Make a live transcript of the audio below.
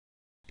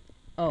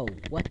Oh,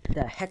 what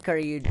the heck are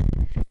you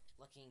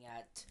looking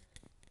at?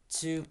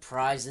 Two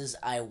prizes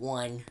I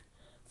won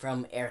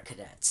from Air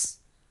Cadets.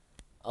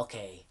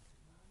 Okay,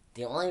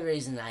 the only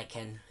reason I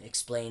can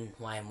explain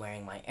why I'm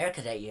wearing my Air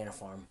Cadet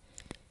uniform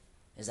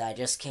is I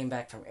just came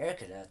back from Air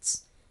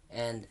Cadets,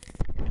 and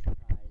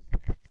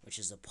which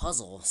is a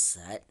puzzle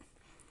set,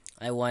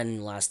 I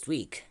won last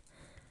week.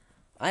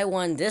 I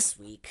won this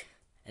week,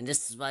 and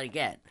this is what I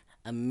get.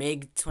 A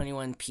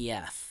MiG-21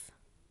 PF.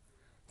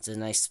 It's a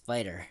nice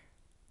fighter.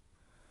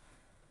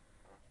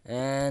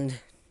 And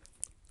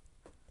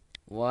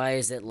why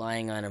is it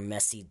lying on a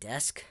messy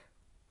desk?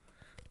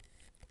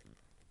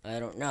 I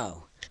don't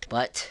know.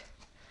 But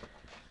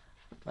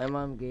my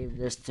mom gave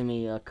this to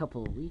me a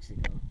couple of weeks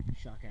ago.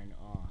 Shock and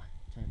Awe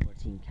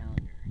 2014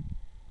 calendar.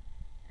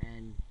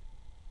 And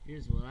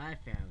here's what I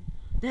found.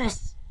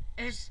 This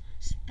is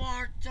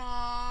Sparta!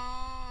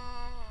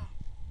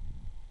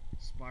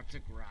 Sparta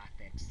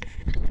graphics.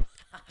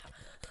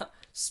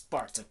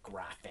 Sparta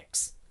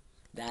graphics.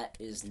 That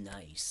is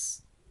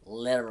nice.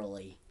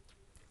 Literally.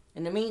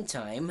 In the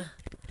meantime,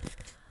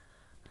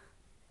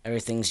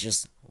 everything's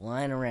just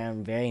lying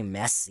around very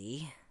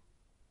messy.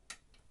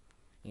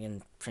 You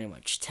can pretty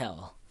much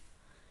tell.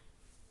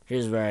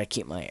 Here's where I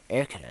keep my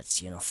Air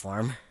Cadets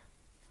uniform.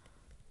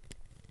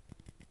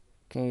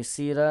 Can you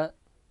see that?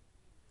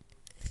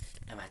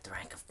 I'm at the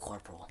rank of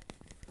corporal.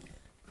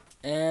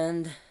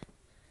 And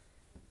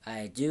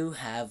I do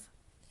have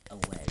a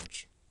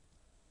wedge.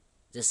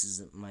 This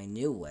is my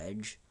new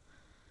wedge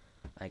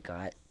I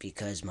got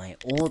because my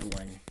old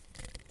one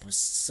was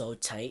so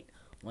tight.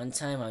 One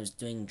time I was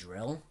doing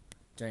drill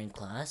during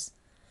class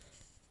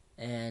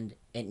and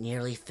it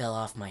nearly fell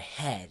off my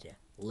head,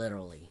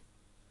 literally.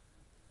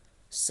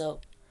 So,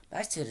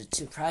 back to the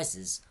two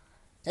prizes.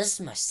 This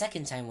is my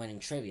second time winning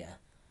trivia.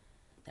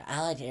 The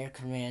Allied Air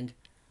Command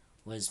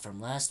was from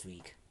last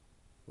week,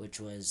 which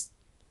was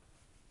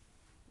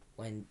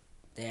when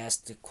they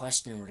asked a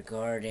question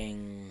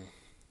regarding...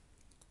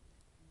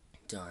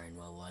 Darn,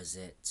 what was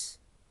it?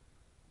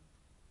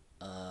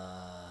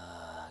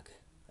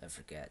 I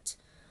forget.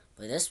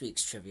 But this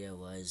week's trivia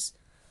was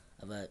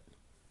about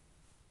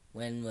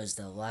when was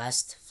the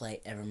last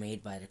flight ever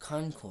made by the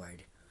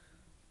Concorde,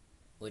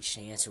 which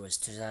the answer was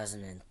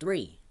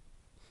 2003.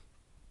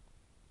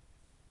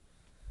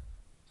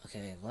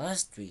 Okay,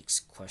 last week's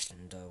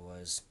question though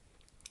was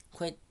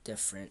quite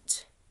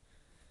different.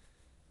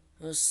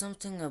 It was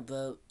something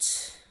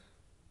about...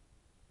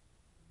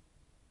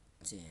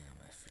 Damn,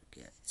 I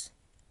forget.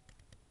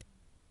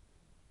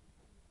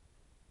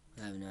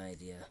 I have no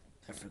idea.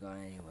 I forgot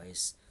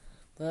anyways.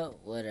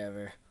 But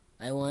whatever.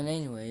 I won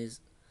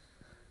anyways.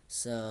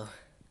 So,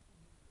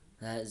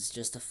 that is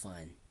just a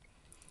fun.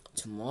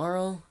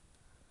 Tomorrow,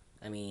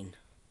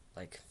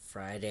 like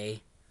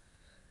Friday,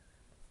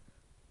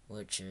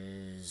 which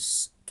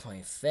is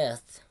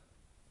 25th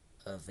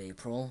of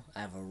April,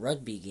 I have a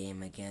rugby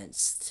game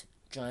against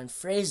John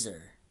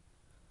Fraser.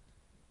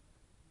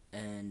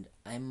 And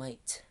I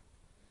might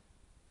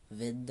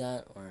vid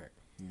that or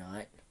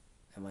not.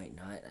 I might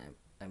not.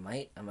 I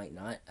might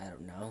not. I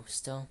don't know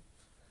still.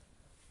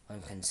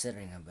 I'm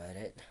considering about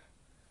it.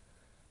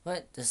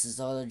 But this is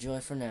all the joy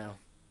for now.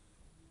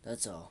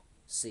 That's all.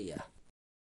 See ya.